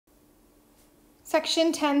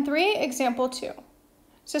Section 10.3, example 2.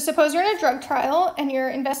 So suppose you're in a drug trial and you're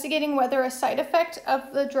investigating whether a side effect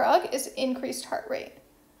of the drug is increased heart rate.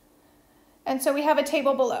 And so we have a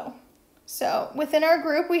table below. So within our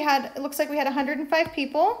group, it looks like we had 105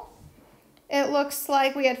 people. It looks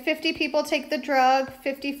like we had 50 people take the drug,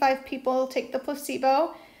 55 people take the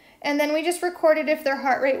placebo, and then we just recorded if their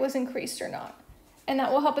heart rate was increased or not. And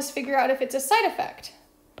that will help us figure out if it's a side effect.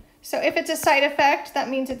 So if it's a side effect, that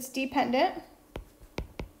means it's dependent.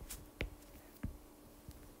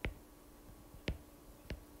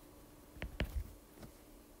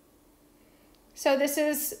 So this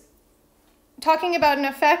is talking about an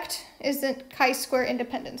effect is the chi-square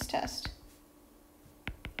independence test.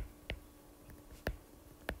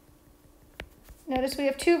 Notice we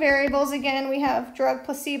have two variables again. We have drug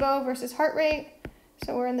placebo versus heart rate.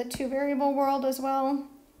 So we're in the two variable world as well.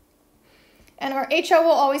 And our HO will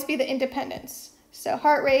always be the independence. So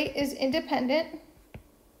heart rate is independent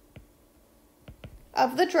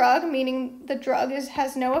of the drug, meaning the drug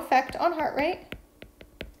has no effect on heart rate.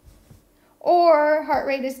 Or heart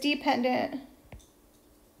rate is dependent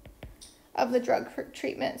of the drug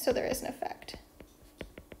treatment, so there is an effect.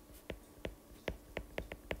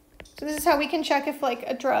 So this is how we can check if like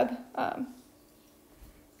a drug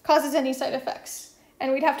causes any side effects.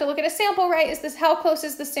 And we'd have to look at a sample, right? How close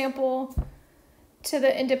is the sample to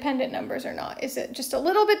the independent numbers or not? Is it just a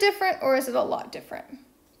little bit different or is it a lot different?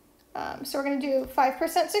 So we're going to do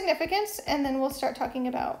 5% significance and then we'll start talking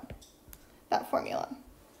about that formula.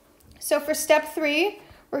 So for step 3,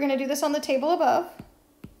 we're going to do this on the table above.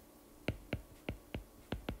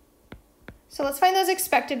 So let's find those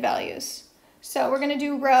expected values. So we're going to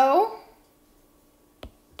do row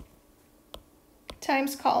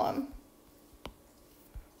times column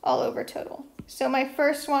all over total. So my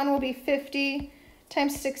first one will be 50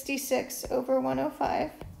 times 66 over 105.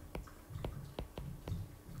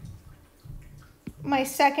 My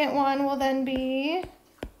second one will then be,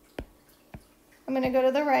 I'm going to go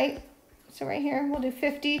to the right. So right here, we'll do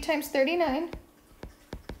 50 times 39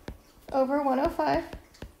 over 105.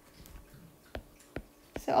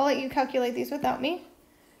 So I'll let you calculate these without me.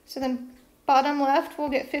 So then bottom left, we'll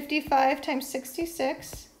get 55 times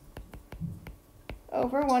 66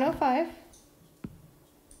 over 105.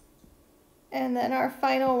 And then our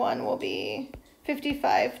final one will be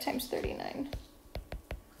 55 times 39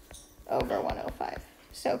 over 105.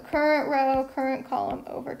 So current row, current column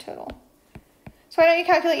over total. So why don't you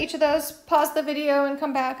calculate each of those, pause the video and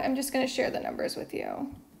come back. I'm just going to share the numbers with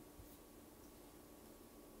you.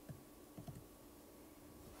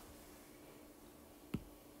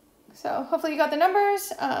 So hopefully you got the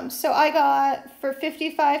numbers. So I got, for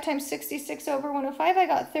 55 times 66 over 105, I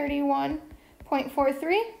got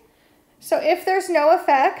 31.43. So if there's no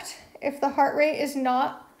effect, if the heart rate is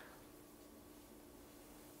not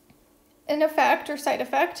an effect or side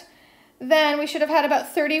effect, then we should have had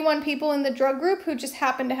about 31 people in the drug group who just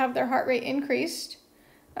happened to have their heart rate increased.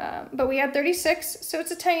 But we had 36, so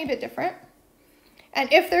it's a tiny bit different.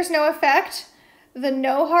 And if there's no effect, the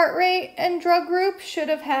no heart rate and drug group should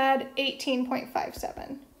have had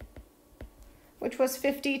 18.57, which was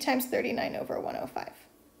 50 times 39 over 105.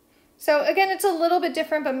 So again, it's a little bit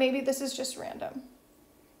different, but maybe this is just random.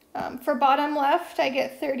 For bottom left, I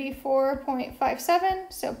get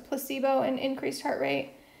 34.57, so placebo and increased heart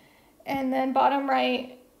rate. And then bottom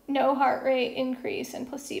right, no heart rate increase and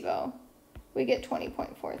placebo, we get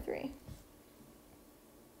 20.43.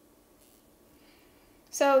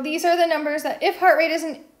 So these are the numbers that if heart rate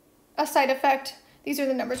isn't a side effect, these are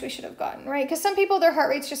the numbers we should have gotten, right? Because some people, their heart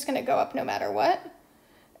rate's just going to go up no matter what.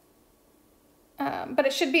 But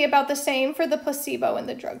it should be about the same for the placebo and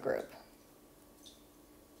the drug group.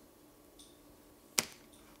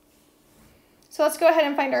 So let's go ahead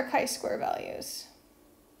and find our chi-square values.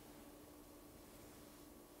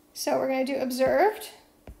 So we're going to do observed,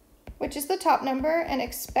 which is the top number, and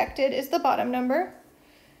expected is the bottom number.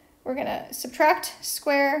 We're going to subtract,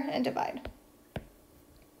 square, and divide.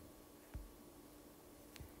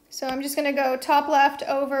 So I'm just going to go top left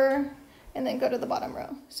over and then go to the bottom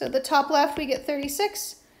row. So the top left, we get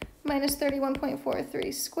 36 minus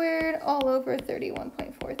 31.43 squared all over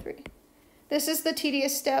 31.43. This is the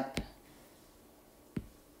tedious step,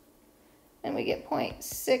 and we get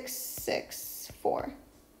 0.664.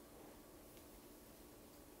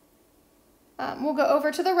 We'll go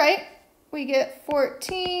over to the right. We get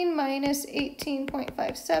 14 minus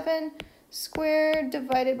 18.57 squared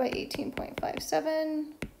divided by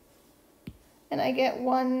 18.57. And I get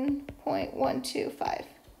 1.125.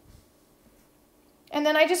 And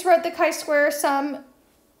then I just wrote the chi-square sum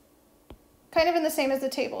kind of in the same as the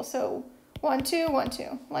table. So 1, 2, 1,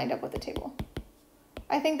 2, lined up with the table.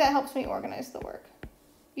 I think that helps me organize the work.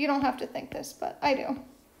 You don't have to think this, but I do.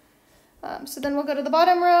 So then we'll go to the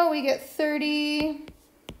bottom row. We get 30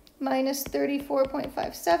 minus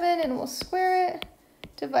 34.57, and we'll square it.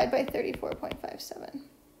 Divide by 34.57.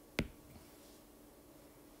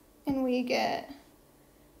 And we get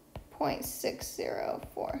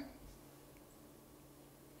 0.604.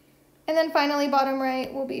 And then finally, bottom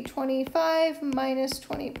right will be 25 minus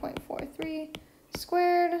 20.43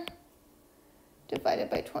 squared divided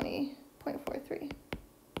by 20.43.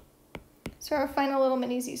 So our final little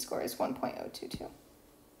mini z-score is 1.022.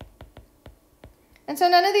 And so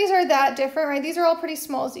none of these are that different, right? These are all pretty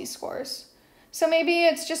small z-scores. So maybe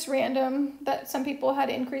it's just random that some people had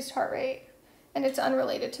increased heart rate and it's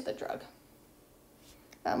unrelated to the drug.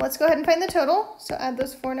 Let's go ahead and find the total. So add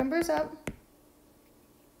those four numbers up.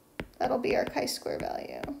 That'll be our chi-square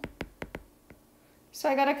value. So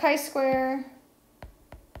I got a chi-square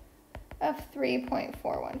of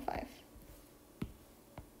 3.415.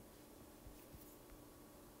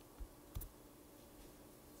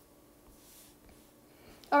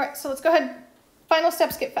 All right, so let's go ahead. Final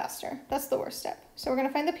steps get faster. That's the worst step. So we're going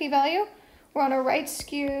to find the p-value. We're on a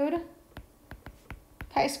right-skewed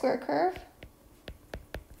chi-square curve.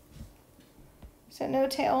 So no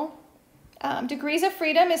tail. Degrees of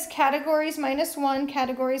freedom is categories minus 1,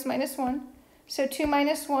 categories minus 1. So 2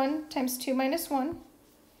 minus 1 times 2 minus 1.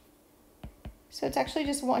 So it's actually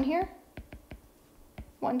just 1 here.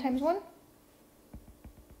 1 times 1.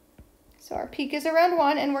 So our peak is around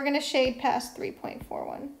 1, and we're going to shade past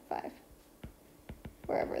 3.415,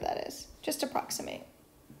 wherever that is, just approximate.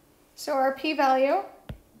 So our p-value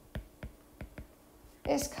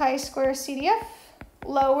is chi-square CDF.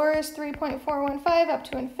 Lower is 3.415 up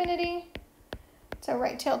to infinity. It's a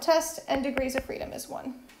right tail test, and degrees of freedom is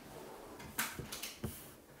 1.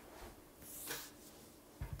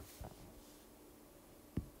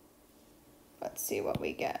 Let's see what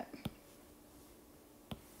we get.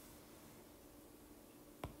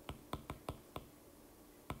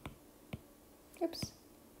 Oops.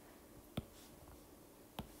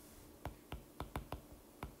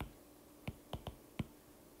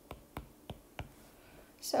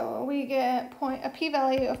 So we get a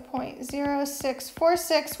p-value of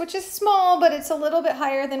 0.0646, which is small, but it's a little bit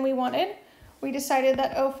higher than we wanted. We decided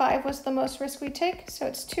that 0.05 was the most risk we'd take, so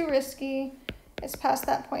it's too risky. It's past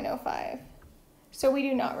that 0.05. So we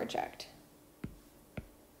do not reject.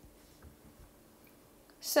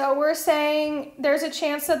 So we're saying there's a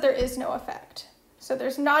chance that there is no effect. So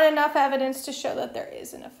there's not enough evidence to show that there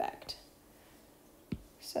is an effect.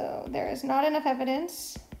 So there is not enough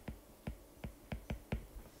evidence.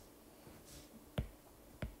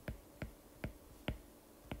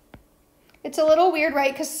 It's a little weird,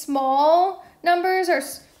 right? Because small numbers or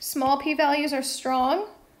small p-values are strong.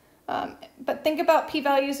 But think about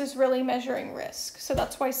p-values as really measuring risk. So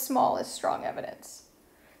that's why small is strong evidence.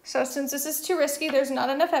 So since this is too risky, there's not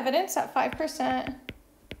enough evidence at 5%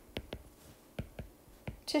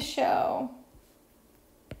 to show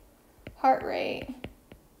heart rate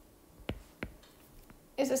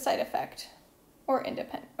is a side effect or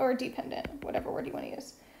independent or dependent, whatever word you want to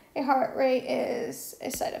use. A heart rate is a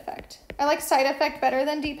side effect. I like side effect better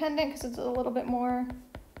than dependent because it's a little bit more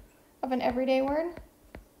of an everyday word.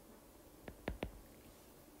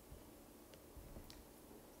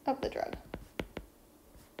 Of the drug.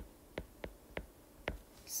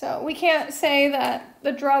 So we can't say that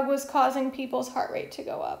the drug was causing people's heart rate to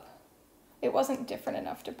go up. It wasn't different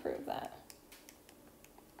enough to prove that.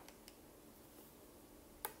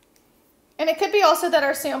 And it could be also that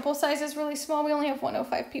our sample size is really small. We only have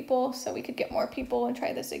 105 people, so we could get more people and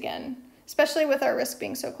try this again, especially with our risk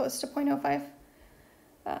being so close to 0.05.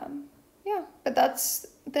 Yeah, but that's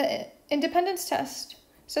the independence test.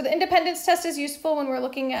 So the independence test is useful when we're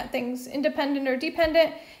looking at things independent or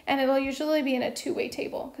dependent, and it'll usually be in a two-way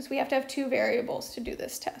table because we have to have two variables to do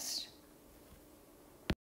this test.